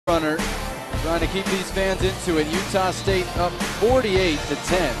Runner trying to keep these fans into it. Utah State up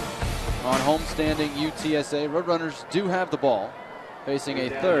 48-10 on homestanding UTSA. Roadrunners do have the ball, facing a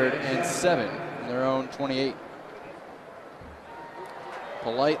 3rd and 7 in their own 28.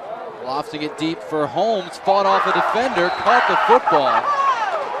 Polite lofting it deep for Holmes, fought off a defender, caught the football.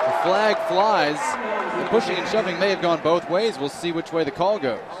 The flag flies. The pushing and shoving may have gone both ways. We'll see which way the call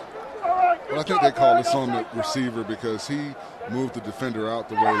goes. Well, I think they call this on the receiver because he moved the defender out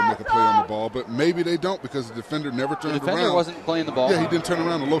the way to make a play on the ball, but maybe they don't because the defender never turned around. The defender wasn't playing the ball. Yeah, he didn't turn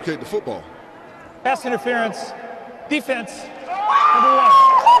around to locate the football. Pass interference, defense, number 1.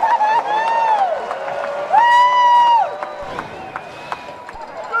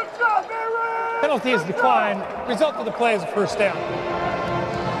 Penalty is declined. Result of the play is a first down.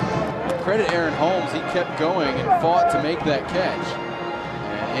 Credit Aaron Holmes. He kept going and fought to make that catch.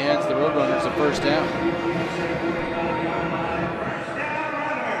 And hands the Roadrunners a first down.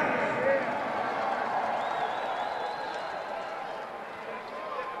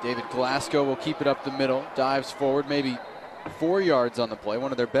 David Glasgow will keep it up the middle. Dives forward, maybe 4 yards on the play.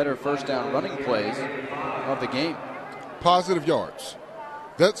 One of their better first down running plays of the game. Positive yards.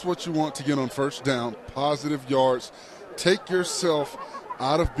 That's what you want to get on first down, positive yards. Take yourself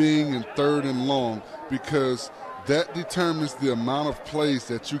out of being in 3rd and long because that determines the amount of plays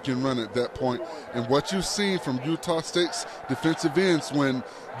that you can run at that point. And what you've seen from Utah State's defensive ends when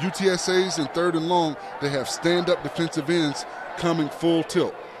UTSA's in 3rd and long, they have stand-up defensive ends coming full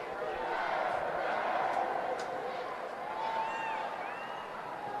tilt.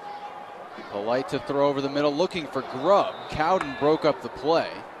 Polite to throw over the middle, looking for Grubb. Cowden broke up the play.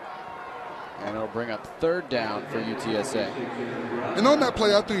 And it'll bring up 3rd down for UTSA. And on that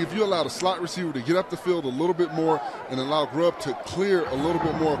play, I think if you allow the slot receiver to get up the field a little bit more and allow Grubb to clear a little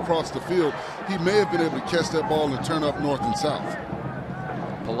bit more across the field, he may have been able to catch that ball and turn up north and south.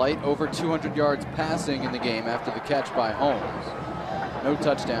 Polite over 200 yards passing in the game after the catch by Holmes. No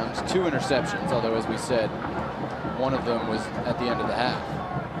touchdowns, 2 interceptions, although as we said, one of them was at the end of the half.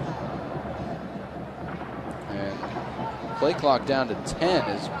 And play clock down to 10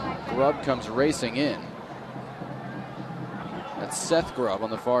 as Grubb comes racing in. That's Seth Grubb on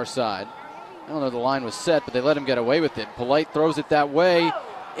the far side. I don't know the line was set, but they let him get away with it. Polite throws it that way.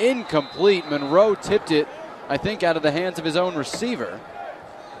 Incomplete. Monroe tipped it, I think, out of the hands of his own receiver.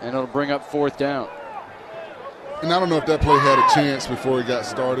 And it'll bring up 4th down. And I don't know if that play had a chance before it got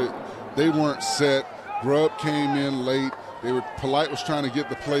started. They weren't set. Grubb came in late. Polite was trying to get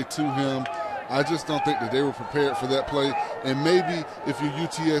the play to him. I just don't think that they were prepared for that play. And maybe if you're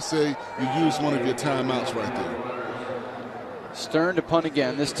UTSA, you use one of your timeouts right there. Stern to punt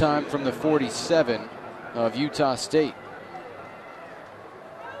again, this time from the 47 of Utah State.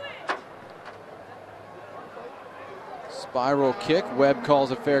 Spiral kick. Webb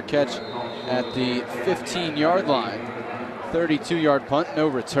calls a fair catch at the 15-yard line. 32-yard punt, no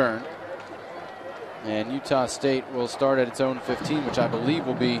return. And Utah State will start at its own 15, which I believe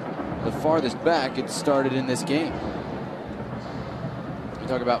will be the farthest back it started in this game. We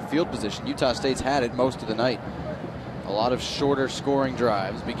talk about field position. Utah State's had it most of the night. A lot of shorter scoring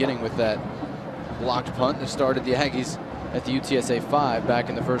drives, beginning with that blocked punt that started the Aggies at the UTSA 5 back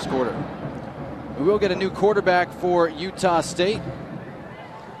in the first quarter. We will get a new quarterback for Utah State.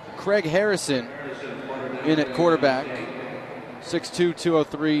 Craig Harrison in at quarterback. 6'2",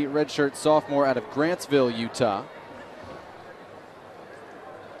 203, redshirt sophomore out of Grantsville, Utah.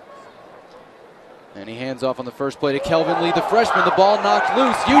 And he hands off on the first play to Kelvin Lee, the freshman. The ball knocked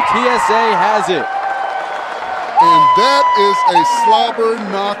loose. UTSA has it. And that is a slobber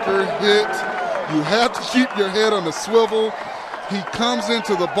knocker hit. You have to keep your head on the swivel. He comes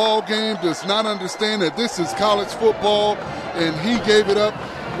into the ball game, does not understand that this is college football, and he gave it up.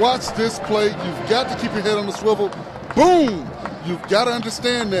 Watch this play. You've got to keep your head on the swivel. Boom! You've got to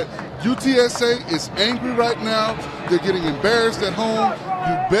understand that UTSA is angry right now. They're getting embarrassed at home.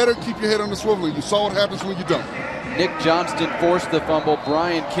 You better keep your head on the swivel, and you saw what happens when you don't. Nick Johnston forced the fumble.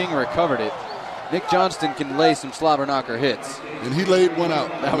 Brian King recovered it. Nick Johnston can lay some slobber knocker hits. And he laid one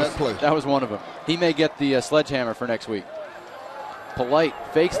out on that play. That was one of them. He may get the sledgehammer for next week. Polite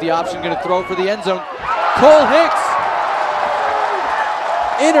fakes the option, going to throw for the end zone. Cole Hicks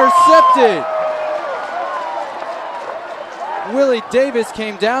intercepted. Willie Davis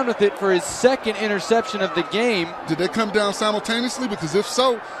came down with it for his 2nd interception of the game. Did they come down simultaneously? Because if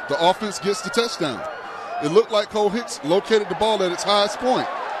so, the offense gets the touchdown. It looked like Cole Hicks located the ball at its highest point.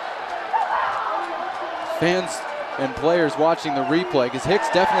 Fans and players watching the replay, because Hicks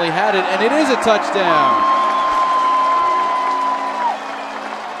definitely had it, and it is a touchdown.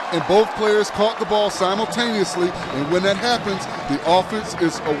 and both players caught the ball simultaneously. And when that happens, the offense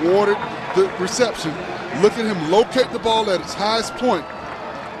is awarded the reception. Look at him locate the ball at its highest point.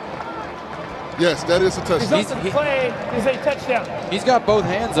 Yes, that is a touchdown. Result of the play is a touchdown. He's got both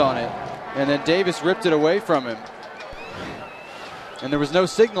hands on it, and then Davis ripped it away from him. And there was no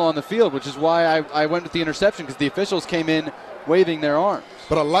signal on the field, which is why I went with the interception, because the officials came in waving their arms.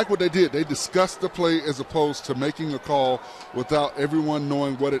 But I like what they did. They discussed the play as opposed to making a call without everyone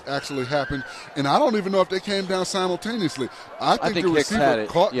knowing what had actually happened. And I don't even know if they came down simultaneously. I think the receiver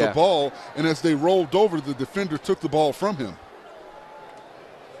caught the ball, and as they rolled over, the defender took the ball from him.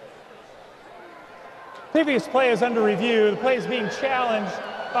 Previous play is under review. The play is being challenged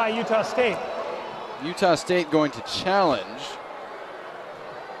by Utah State. Utah State going to challenge.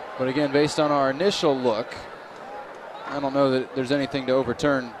 But again, based on our initial look, I don't know that there's anything to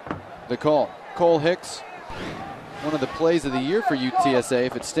overturn the call. Cole Hicks, one of the plays of the year for UTSA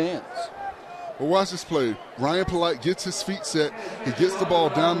if it stands. Well, watch this play. Ryan Polite gets his feet set. He gets the ball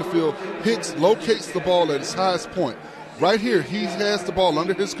down the field. Hicks locates the ball at its highest point. Right here, he has the ball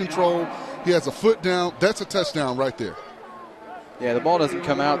under his control. He has a foot down. That's a touchdown right there. Yeah, the ball doesn't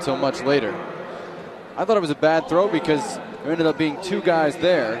come out till much later. I thought it was a bad throw because there ended up being two guys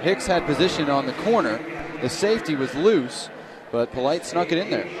there. Hicks had position on the corner. The safety was loose, but Polite snuck it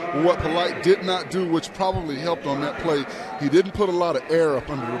in there. Well, what Polite did not do, which probably helped on that play, he didn't put a lot of air up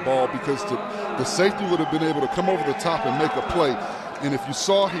under the ball because the safety would have been able to come over the top and make a play. And if you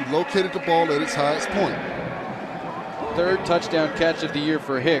saw, he located the ball at its highest point. Third touchdown catch of the year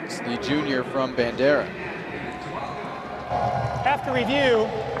for Hicks, the junior from Bandera. After review,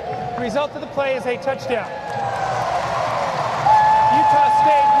 the result of the play is a touchdown. Utah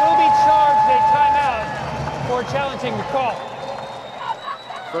State will be charged a timeout for challenging the call.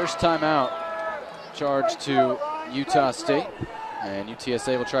 First timeout charged to Utah State, and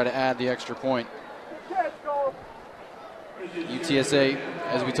UTSA will try to add the extra point. UTSA,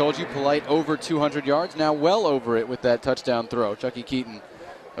 as we told you, Polite over 200 yards, now well over it with that touchdown throw. Chucky Keaton,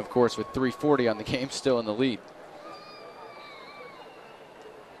 of course, with 340 on the game, still in the lead.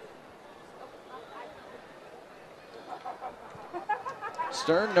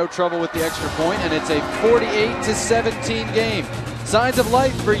 Stern, no trouble with the extra point, and it's a 48-17 game. Signs of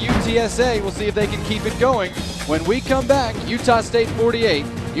life for UTSA. We'll see if they can keep it going. When we come back, Utah State 48,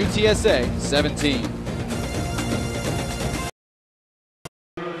 UTSA 17.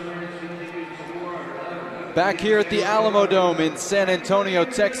 Back here at the Alamo Dome in San Antonio,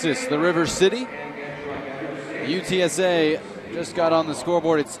 Texas, the River City. UTSA just got on the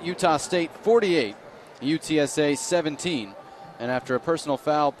scoreboard. It's Utah State 48, UTSA 17. And after a personal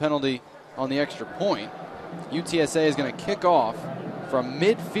foul penalty on the extra point, UTSA is going to kick off from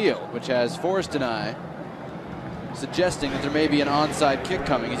midfield, which has Forrest and I suggesting that there may be an onside kick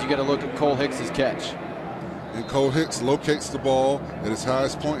coming as you get a look at Cole Hicks' catch. And Cole Hicks locates the ball at its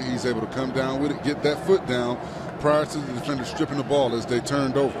highest point. He's able to come down with it, get that foot down prior to the defender stripping the ball as they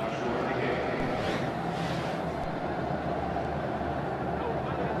turned over.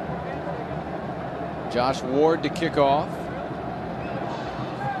 Josh Ward to kick off.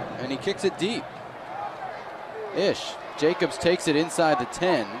 And he kicks it deep. Jacobs takes it inside the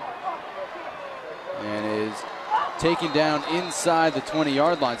 10 and is taken down inside the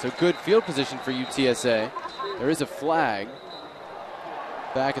 20-yard line. So good field position for UTSA. There is a flag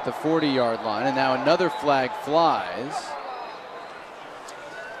back at the 40-yard line, and now another flag flies.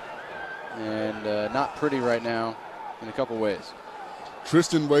 And not pretty right now in a couple ways.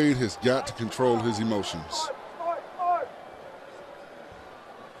 Tristan Wade has got to control his emotions.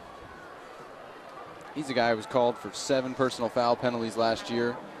 He's a guy who was called for 7 personal foul penalties last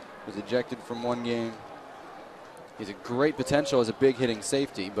year, was ejected from 1 game. He's a great potential as a big hitting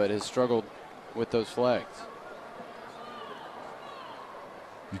safety, but has struggled with those flags.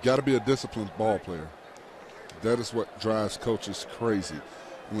 You got to be a disciplined ball player. That is what drives coaches crazy,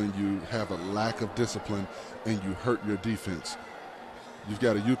 when you have a lack of discipline and you hurt your defense. You've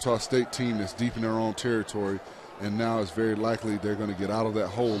got a Utah State team that's deep in their own territory, and now it's very likely they're going to get out of that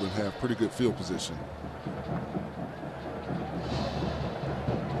hole and have pretty good field position.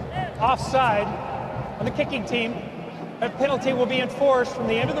 Offside on the kicking team. A penalty will be enforced from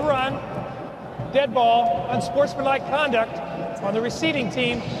the end of the run. Dead ball, unsportsmanlike conduct on the receiving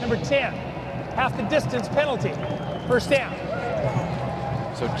team, number 10. Half the distance penalty. First down.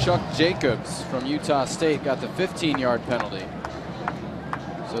 So Chuck Jacobs from Utah State got the 15-yard penalty.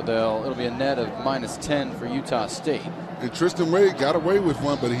 So it'll be a net of -10 for Utah State. And Tristan Wade got away with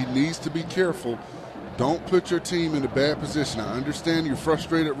one, but he needs to be careful. Don't put your team in a bad position. I understand you're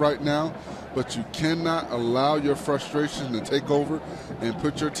frustrated right now, but you cannot allow your frustration to take over and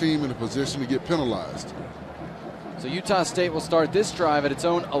put your team in a position to get penalized. So Utah State will start this drive at its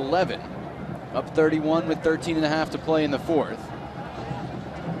own 11, up 31 with 13.5 to play in the fourth.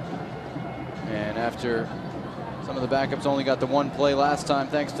 And after some of the backups only got the one play last time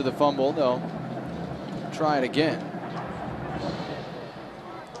thanks to the fumble, they'll try it again.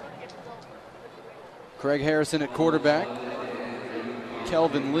 Craig Harrison at quarterback.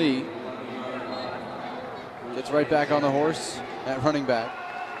 Kelvin Lee gets right back on the horse at running back,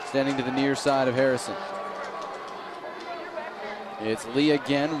 standing to the near side of Harrison. It's Lee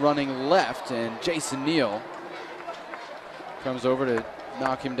again running left, and Jason Neal comes over to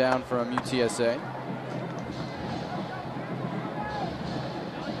knock him down from UTSA.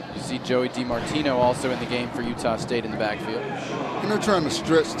 You see Joey DiMartino also in the game for Utah State in the backfield. And they're trying to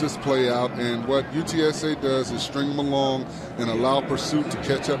stretch this play out, and what UTSA does is string them along and allow pursuit to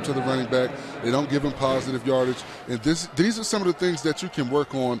catch up to the running back. They don't give him positive yardage, and these are some of the things that you can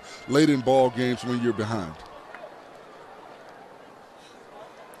work on late in ball games when you're behind.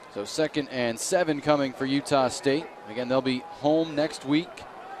 So 2nd and 7 coming for Utah State. Again, they'll be home next week,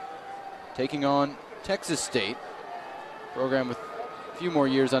 taking on Texas State, program with a few more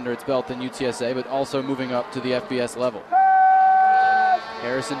years under its belt than UTSA, but also moving up to the FBS level.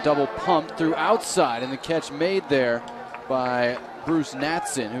 Harrison double pumped through outside, and the catch made there by Bruce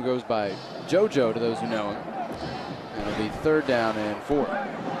Natson, who goes by JoJo to those who know him. And it'll be 3rd down and 4.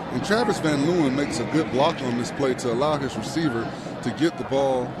 And Travis Van Leeuwen makes a good block on this play to allow his receiver to get the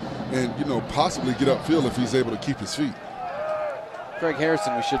ball and, possibly get upfield if he's able to keep his feet. Craig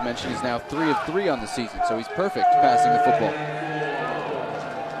Harrison, we should mention, is now 3 of 3 on the season, so he's perfect passing the football.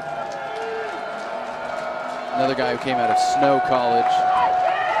 Another guy who came out of Snow College,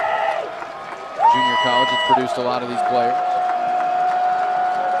 junior college, has produced a lot of these players.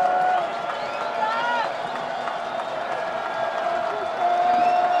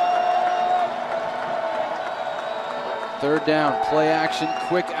 Third down, play action,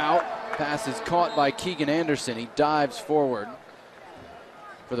 quick out. Pass is caught by Keegan Anderson. He dives forward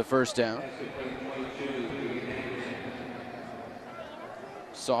for the first down.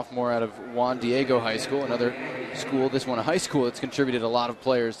 Sophomore out of Juan Diego High School, another school, this one a high school that's contributed a lot of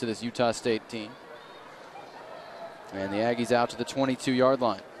players to this Utah State team. And the Aggies out to the 22-yard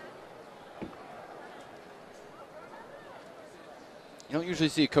line. You don't usually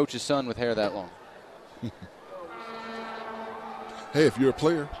see a coach's son with hair that long. Hey, if you're a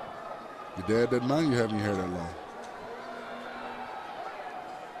player, your dad doesn't mind you having your hair that long.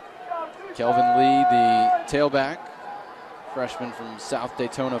 Kelvin Lee, the tailback, freshman from South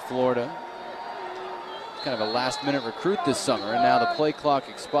Daytona, Florida. Kind of a last-minute recruit this summer, and now the play clock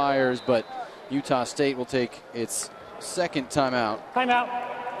expires, but Utah State will take its 2nd timeout. Timeout.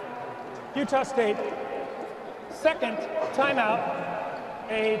 Utah State. 2nd timeout.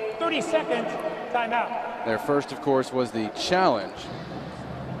 A 30-second timeout. Their first, of course, was the challenge.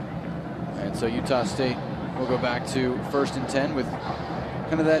 And so Utah State will go back to 1st and 10 with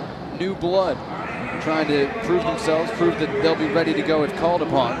kind of that new blood, trying to prove themselves, prove that they'll be ready to go if called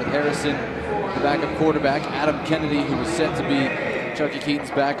upon. With Harrison, the backup quarterback, Adam Kennedy, who was set to be Chucky Keaton's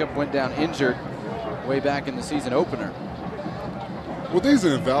backup, went down injured way back in the season opener. Well, these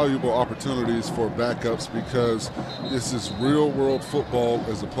are invaluable opportunities for backups because this is real-world football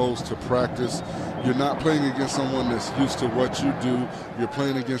as opposed to practice. You're not playing against someone that's used to what you do. You're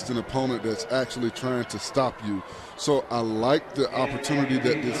playing against an opponent that's actually trying to stop you. So I like the opportunity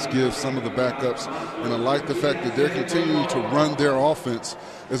that this gives some of the backups, and I like the fact that they're continuing to run their offense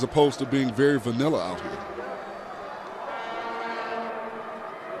as opposed to being very vanilla out here.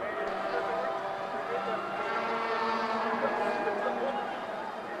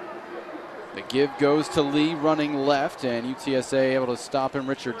 The give goes to Lee running left, and UTSA able to stop him.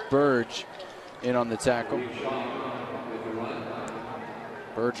 Richard Burge in on the tackle.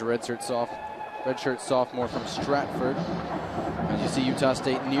 Burge, a redshirt sophomore from Stratford. As you see Utah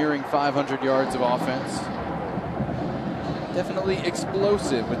State nearing 500 yards of offense. Definitely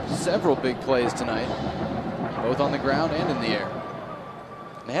explosive with several big plays tonight, both on the ground and in the air.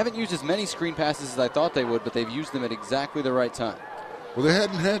 They haven't used as many screen passes as I thought they would, but they've used them at exactly the right time. Well, they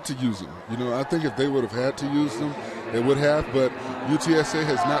hadn't had to use them. I think if they would have had to use them, they would have, but UTSA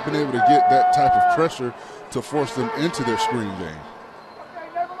has not been able to get that type of pressure to force them into their screen game.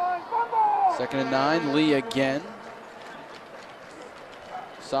 2nd and 9, Lee again.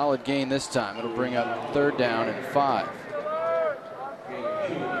 Solid gain this time. It'll bring up 3rd down and 5.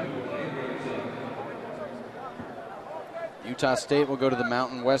 Utah State will go to the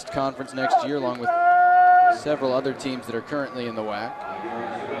Mountain West Conference next year, along with several other teams that are currently in the WAC.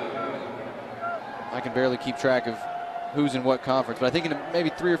 I can barely keep track of who's in what conference, but I think in maybe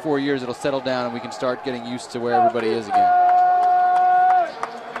 3 or 4 years it'll settle down and we can start getting used to where everybody is again.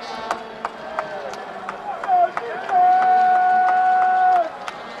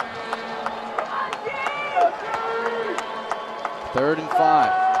 Third and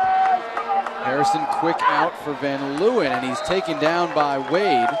 5. Harrison quick out for Van Leeuwen, and he's taken down by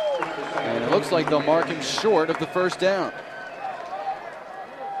Wade. And it looks like they'll mark him short of the first down.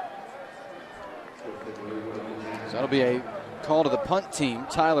 So that'll be a call to the punt team,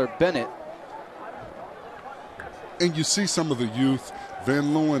 Tyler Bennett. And you see some of the youth.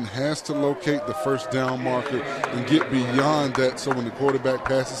 Van Leeuwen has to locate the first down marker and get beyond that, so when the quarterback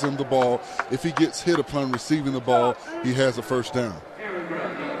passes him the ball, if he gets hit upon receiving the ball, he has a first down.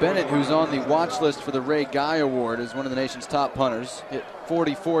 Bennett, who's on the watch list for the Ray Guy Award, is one of the nation's top punters. Hit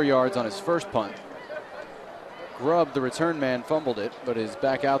 44 yards on his first punt. Grubb, the return man, fumbled it, but is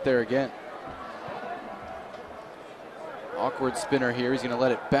back out there again. Awkward spinner here. He's going to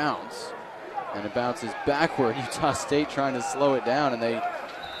let it bounce. And it bounces backward. Utah State trying to slow it down, and they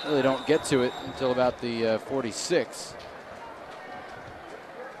really don't get to it until about the 46.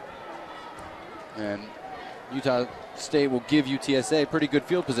 And Utah State will give UTSA pretty good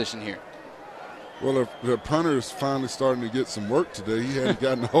field position here. Well, the punter is finally starting to get some work today. He hadn't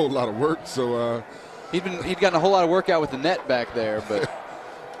gotten a whole lot of work, so he'd gotten a whole lot of work out with the net back there, but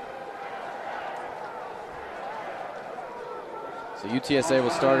so UTSA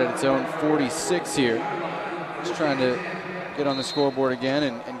will start at its own 46 here. Just trying to get on the scoreboard again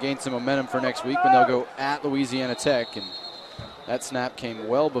and gain some momentum for next week when they'll go at Louisiana Tech, and that snap came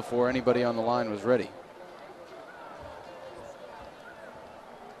well before anybody on the line was ready.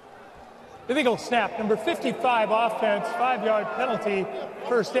 Illegal snap, number 55 offense, 5-yard penalty,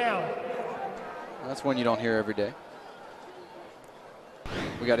 first down. That's one you don't hear every day.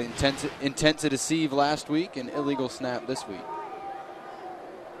 We got intent to deceive last week and illegal snap this week.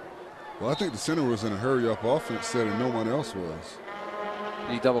 Well, I think the center was in a hurry-up offense set and no one else was.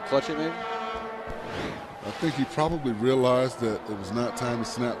 Did he double clutch it maybe? I think he probably realized that it was not time to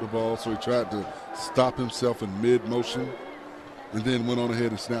snap the ball, so he tried to stop himself in mid-motion and then went on ahead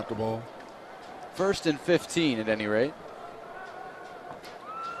and snapped the ball. 1st and 15 at any rate.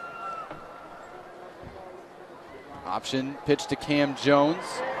 Option pitch to Cam Jones.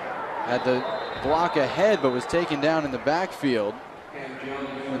 Had the block ahead but was taken down in the backfield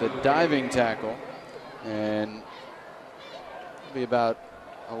with a diving tackle. And it'll be about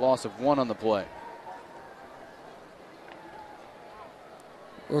a loss of 1 on the play.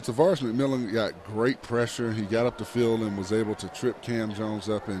 Well, Tavares McMillan got great pressure. He got up the field and was able to trip Cam Jones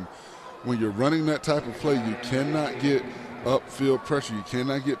up. And when you're running that type of play, you cannot get upfield pressure. You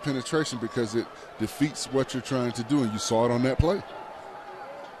cannot get penetration because it defeats what you're trying to do, and you saw it on that play.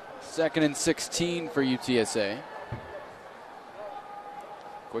 2nd and 16 for UTSA.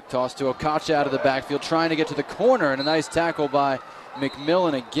 Quick toss to Okacha out of the backfield, trying to get to the corner, and a nice tackle by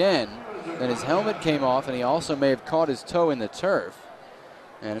McMillan again. Then his helmet came off, and he also may have caught his toe in the turf.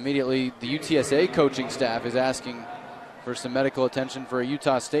 And immediately the UTSA coaching staff is asking for some medical attention for a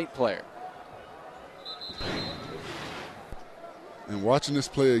Utah State player. And watching this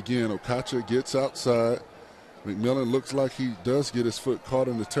play again, Okacha gets outside. McMillan looks like he does get his foot caught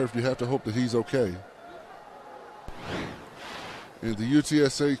in the turf. You have to hope that he's okay. And the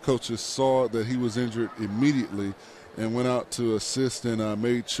UTSA coaches saw that he was injured immediately and went out to assist and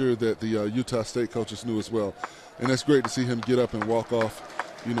made sure that the Utah State coaches knew as well. And that's great to see him get up and walk off,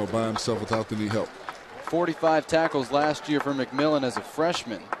 by himself without any help. 45 tackles last year for McMillan as a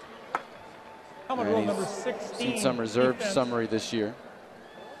freshman. Roll number 16, seen some reserve defense summary this year.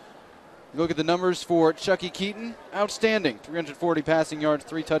 Look at the numbers for Chucky Keaton. Outstanding. 340 passing yards,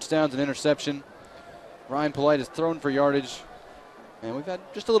 3 touchdowns, an interception. Ryan Polite has thrown for yardage. And we've had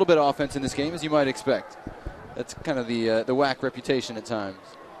just a little bit of offense in this game, as you might expect. That's kind of the WAC reputation at times.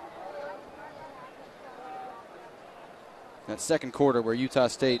 That second quarter where Utah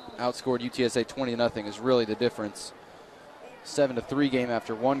State outscored UTSA 20-0 is really the difference. 7-3 game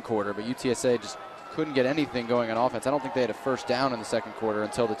after 1 quarter, but UTSA just couldn't get anything going on offense. I don't think they had a first down in the second quarter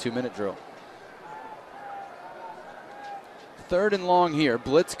until the 2-minute drill. 3rd and long here.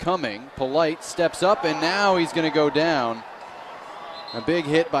 Blitz coming. Polite steps up, and now he's going to go down. A big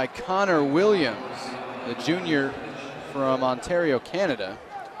hit by Connor Williams, the junior from Ontario, Canada.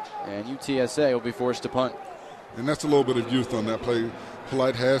 And UTSA will be forced to punt. And that's a little bit of youth on that play.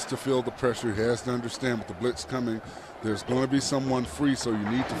 Polite has to feel the pressure. He has to understand with the blitz coming, there's going to be someone free, so you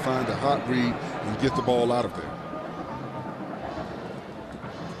need to find a hot read and get the ball out of there.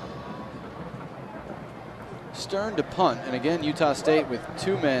 Stern to punt, and again Utah State with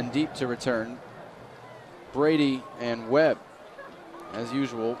 2 men deep to return, Brady and Webb. As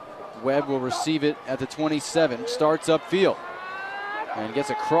usual, Webb will receive it at the 27, starts upfield and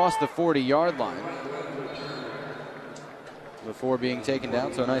gets across the 40-yard line before being taken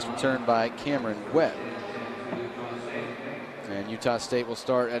down. So a nice return by Cameron Webb. And Utah State will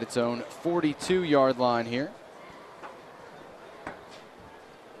start at its own 42-yard line here.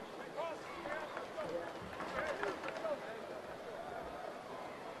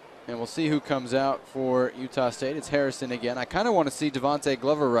 And we'll see who comes out for Utah State. It's Harrison again. I kind of want to see Devontae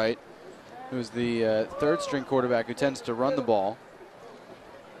Glover-Wright, who's the third-string quarterback who tends to run the ball.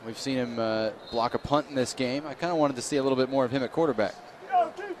 We've seen him block a punt in this game. I kind of wanted to see a little bit more of him at quarterback.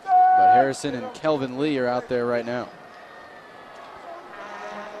 But Harrison and Kelvin Lee are out there right now.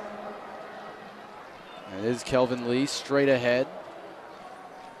 And it is Kelvin Lee straight ahead.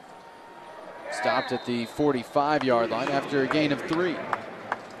 Stopped at the 45-yard line after a gain of 3.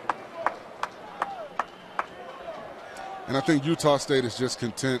 And I think Utah State is just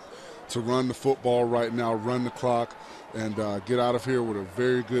content to run the football right now, run the clock, and get out of here with a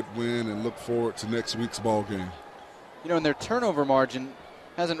very good win and look forward to next week's ball game. You know, and their turnover margin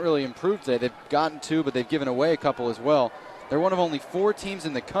hasn't really improved today. They've gotten 2, but they've given away a couple as well. They're one of only 4 teams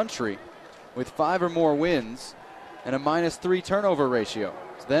in the country with 5 or more wins and a -3 turnover ratio.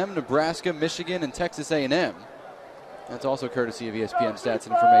 It's them, Nebraska, Michigan, and Texas A&M. That's also courtesy of ESPN Stats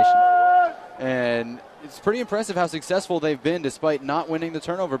and Information. And it's pretty impressive how successful they've been despite not winning the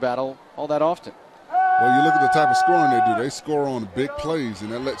turnover battle all that often. Well, you look at the type of scoring they do. They score on big plays,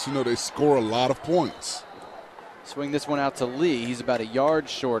 and that lets you know they score a lot of points. Swing this one out to Lee. He's about a yard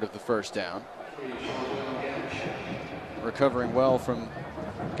short of the first down. Recovering well from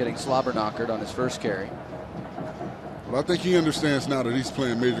getting slobber-knockered on his first carry. Well, I think he understands now that he's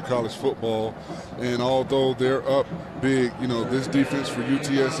playing major college football, and although they're up big, you know, this defense for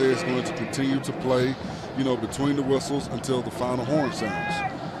UTSA is going to continue to play, you know, between the whistles until the final horn sounds.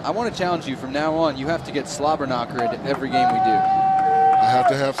 I want to challenge you from now on. You have to get slobber-knockered at every game we do. I have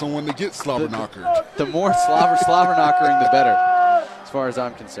to have someone to get slobber-knockered. The more slobber-knockering, the better, as far as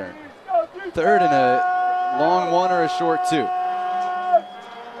I'm concerned. Third and a long 1 or a short 2.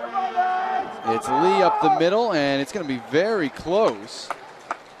 It's Lee up the middle, and it's going to be very close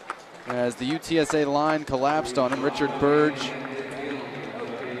as the UTSA line collapsed on him. Richard Burge,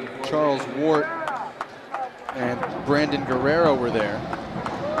 Charles Wart, and Brandon Guerrero were there.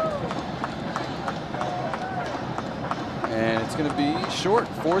 And it's going to be short,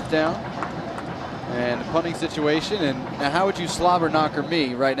 4th down, and a punting situation. And now how would you slobber-knocker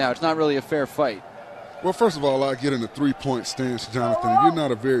me right now? It's not really a fair fight. Well, first of all, I get in a 3-point stance, Jonathan. You're not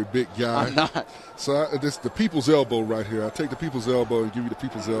a very big guy. I'm not. So this the people's elbow right here. I take the people's elbow and give you the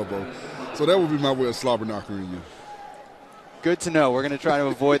people's elbow. So that would be my way of slobber-knockering you. Good to know. We're going to try to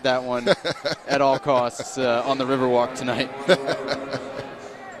avoid that one at all costs on the Riverwalk tonight.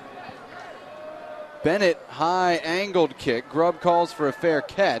 Bennett, high angled kick. Grubb calls for a fair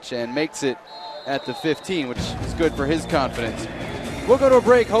catch and makes it at the 15, which is good for his confidence. We'll go to a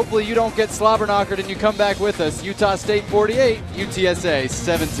break. Hopefully you don't get slobber-knockered and you come back with us. Utah State 48, UTSA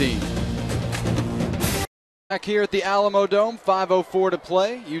 17. Back here at the Alamo Dome, 5:04 to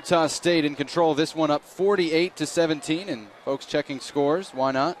play. Utah State in control. This one up 48-17, and folks checking scores.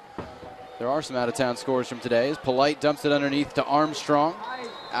 Why not? There are some out-of-town scores from today. As Polite dumps it underneath to Armstrong,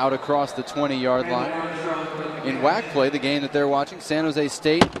 out across the 20-yard line. In WAC play, the game that they're watching, San Jose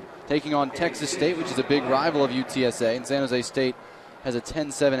State taking on Texas State, which is a big rival of UTSA, and San Jose State has a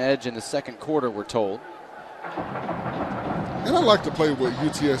 10-7 edge in the second quarter, we're told. And I like to play what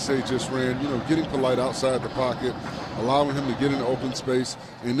UTSA just ran, you know, getting Polite outside the pocket, allowing him to get in open space,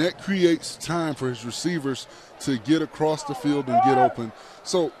 and that creates time for his receivers to get across the field and get open.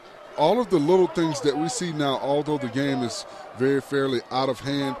 So all of the little things that we see now, although the game is very fairly out of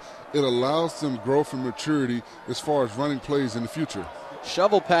hand, it allows them growth and maturity as far as running plays in the future.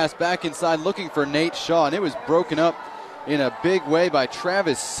 Shovel pass back inside looking for Nate Shaw, and it was broken up in a big way by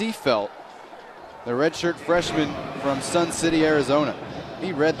Travis Seafelt, the redshirt freshman from Sun City, Arizona.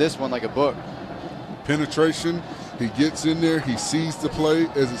 He read this one like a book. Penetration, he gets in there, he sees the play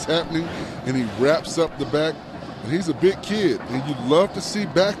as it's happening, and he wraps up the back. And he's a big kid, and you love to see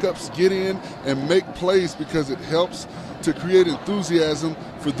backups get in and make plays because it helps to create enthusiasm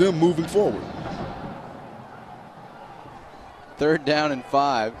for them moving forward. 3rd down and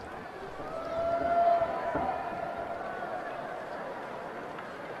 5.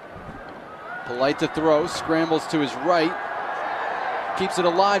 Polite to throw, scrambles to his right, keeps it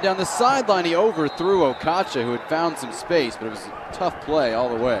alive down the sideline. He overthrew Okacha, who had found some space, but it was a tough play all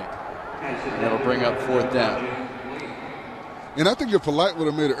the way. And that'll bring up 4th down. And I think if Polite would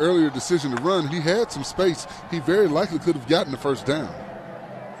have made an earlier decision to run, he had some space. He very likely could have gotten the 1st down.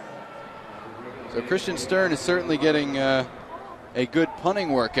 So Christian Stern is certainly getting a good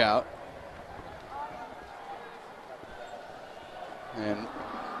punting workout. And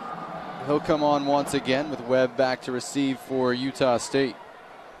he'll come on once again with Webb back to receive for Utah State.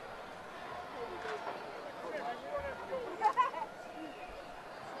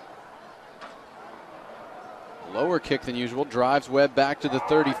 Lower kick than usual, drives Webb back to the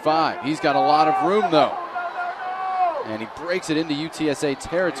 35. He's got a lot of room though. And he breaks it into UTSA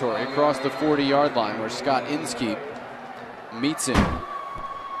territory across the 40-yard line where Scott Inskeep meets him.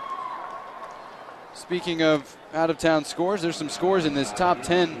 Speaking of out-of-town scores, there's some scores in this top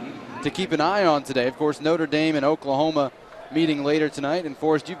 10 to keep an eye on today. Of course, Notre Dame and Oklahoma meeting later tonight. And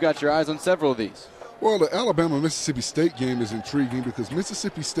Forrest, you've got your eyes on several of these. Well, the Alabama-Mississippi State game is intriguing because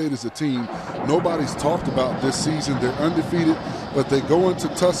Mississippi State is a team nobody's talked about this season. They're undefeated, but they go into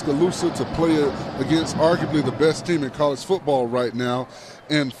Tuscaloosa to play against arguably the best team in college football right now.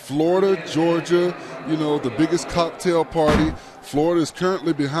 And Florida, Georgia, you know, the biggest cocktail party. Florida is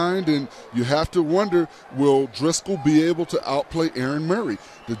currently behind, and you have to wonder, will Driscoll be able to outplay Aaron Murray?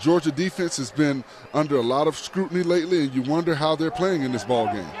 The Georgia defense has been under a lot of scrutiny lately, and you wonder how they're playing in this ball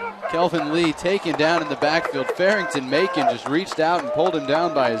game. Kelvin Lee taken down in the backfield. Farrington Macon just reached out and pulled him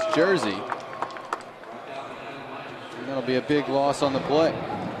down by his jersey. And that'll be a big loss on the play.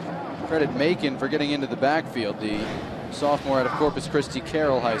 Credit Macon for getting into the backfield, the sophomore out of Corpus Christi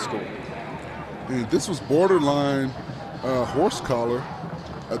Carroll High School. And this was borderline horse collar.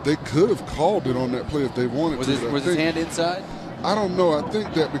 They could have called it on that play if they wanted to. Was his hand inside? I don't know. I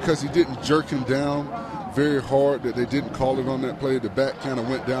think that because he didn't jerk him down very hard, that they didn't call it on that play. The back kind of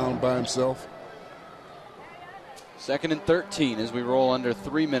went down by himself. 2nd and 13 as we roll under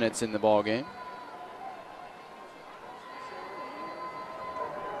 3 minutes in the ball game.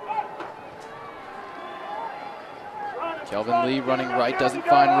 Kelvin Lee running right, doesn't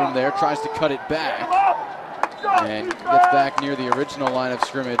find room there, tries to cut it back, and gets back near the original line of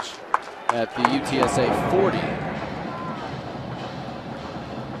scrimmage at the UTSA 40.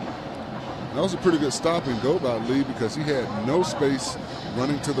 That was a pretty good stop and go by Lee because he had no space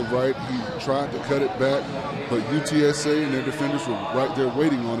running to the right. He tried to cut it back, but UTSA and their defenders were right there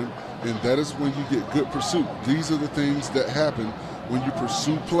waiting on him, and that is when you get good pursuit. These are the things that happen when you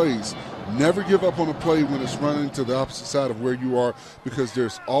pursue plays. Never give up on a play when it's running to the opposite side of where you are, because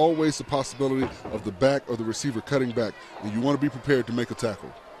there's always the possibility of the back or the receiver cutting back, and you want to be prepared to make a tackle.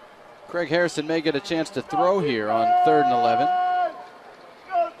 Craig Harrison may get a chance to throw here on 3rd and 11.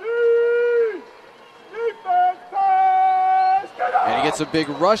 And he gets a big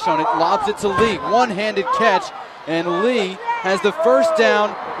rush on it, lobs it to Lee. One-handed catch, and Lee has the 1st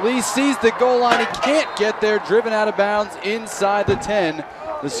down. Lee sees the goal line. He can't get there, driven out of bounds inside the 10.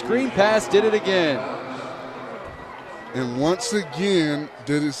 The screen pass did it again. And once again,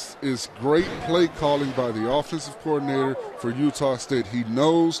 that is great play calling by the offensive coordinator for Utah State. He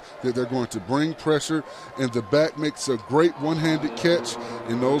knows that they're going to bring pressure, and the back makes a great one-handed catch.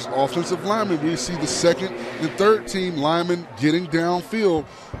 And those offensive linemen, we see the 2nd and 3rd team linemen getting downfield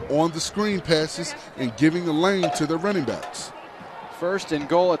on the screen passes and giving a lane to their running backs. 1st and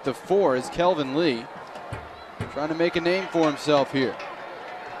goal at the 4 is Kelvin Lee, trying to make a name for himself here.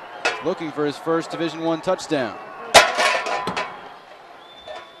 Looking for his first Division I touchdown.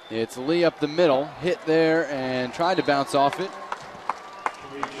 It's Lee up the middle, hit there and tried to bounce off it.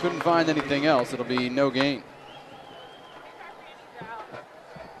 Couldn't find anything else. It'll be no gain.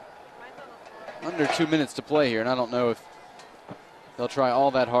 Under 2 minutes to play here, and I don't know if they'll try all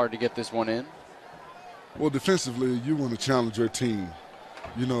that hard to get this one in. Well, defensively, you want to challenge your team.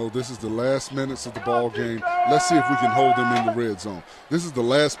 You know, this is the last minutes of the ball game. Let's see if we can hold them in the red zone. This is the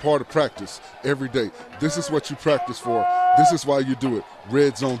last part of practice every day. This is what you practice for. This is why you do it.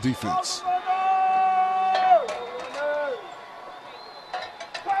 Red zone defense.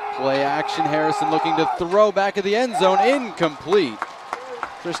 Play action. Harrison looking to throw back at the end zone. Incomplete.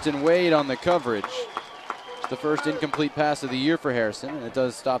 Tristan Wade on the coverage. It's the first incomplete pass of the year for Harrison, and it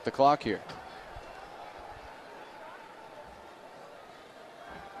does stop the clock here.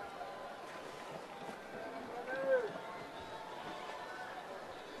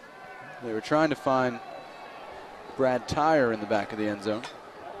 They were trying to find Brad Tyre in the back of the end zone.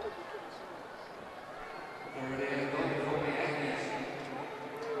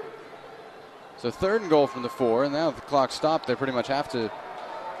 So 3rd and goal from the 4, and now the clock stopped. They pretty much have to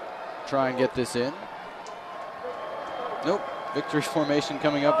try and get this in. Nope, victory formation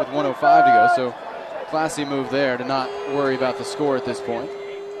coming up with 1:05 to go, so classy move there to not worry about the score at this point.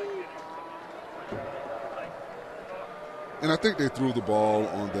 And I think they threw the ball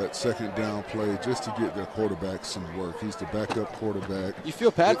on that second down play just to get their quarterback some work. He's the backup quarterback. You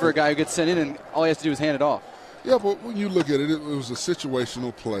feel bad for a guy who gets sent in and all he has to do is hand it off. Yeah, but when you look at it, it was a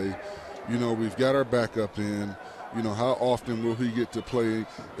situational play. You know, we've got our backup in. You know, how often will he get to play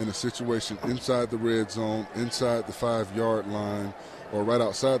in a situation inside the red zone, inside the 5-yard line, or right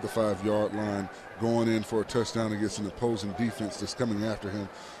outside the 5-yard line, going in for a touchdown against an opposing defense that's coming after him.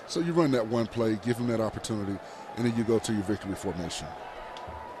 So you run that one play, give him that opportunity, and then you go to your victory formation.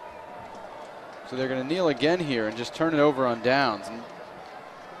 So they're going to kneel again here and just turn it over on downs. And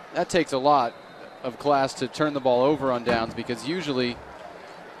that takes a lot of class to turn the ball over on downs, because usually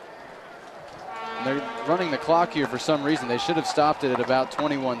they're running the clock here for some reason. They should have stopped it at about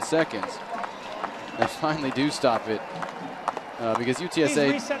 21 seconds. They finally do stop it because UTSA.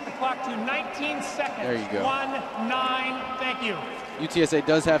 Please reset the clock to 19 seconds. There you go. 1-9. Thank you. UTSA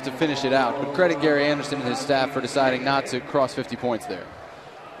does have to finish it out, but credit Gary Anderson and his staff for deciding not to cross 50 points there.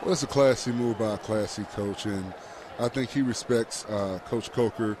 Well, it's a classy move by a classy coach, and I think he respects Coach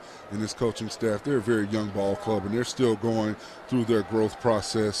Coker and his coaching staff. They're a very young ball club, and they're still going through their growth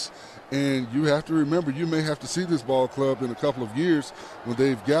process. And you have to remember, you may have to see this ball club in a couple of years when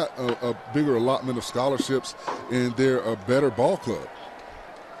they've got a bigger allotment of scholarships and they're a better ball club.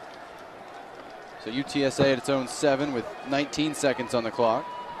 So UTSA at its own 7 with 19 seconds on the clock.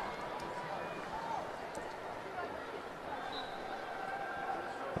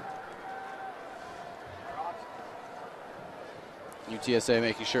 UTSA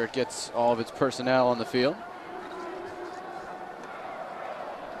making sure it gets all of its personnel on the field.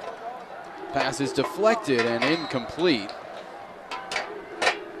 Pass is deflected and incomplete.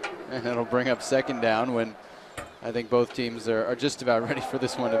 And it'll bring up second down when I think both teams are just about ready for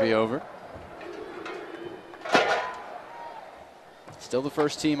this one to be over. Still the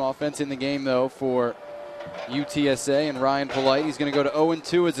first team offense in the game, though, for UTSA, and Ryan Polite. He's going to go to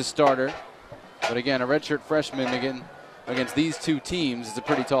 0-2 as a starter. But again, a redshirt freshman again against these two teams is a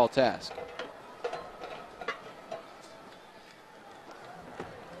pretty tall task.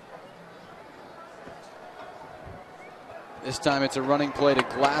 This time it's a running play to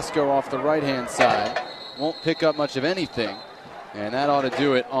Glasgow off the right-hand side. Won't pick up much of anything, and that ought to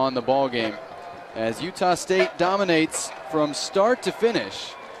do it on the ball game, as Utah State dominates from start to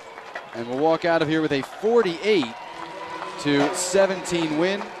finish, and will walk out of here with a 48-17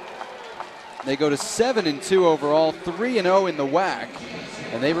 win. They go to 7-2 overall, 3-0 in the WAC,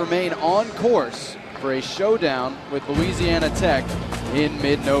 and they remain on course for a showdown with Louisiana Tech in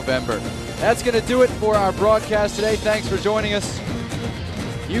mid-November. That's going to do it for our broadcast today. Thanks for joining us.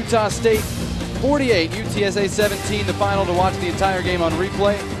 Utah State 48, UTSA 17, the final. To watch the entire game on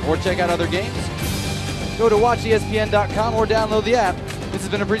replay or check out other games, go to watchespn.com or download the app. This has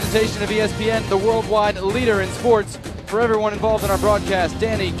been a presentation of ESPN, the worldwide leader in sports. For everyone involved in our broadcast,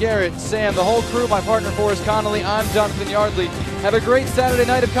 Danny, Garrett, Sam, the whole crew, my partner Forrest Connolly, I'm Jonathan Yardley. Have a great Saturday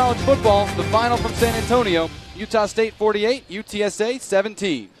night of college football. The final from San Antonio, Utah State 48, UTSA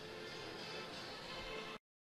 17.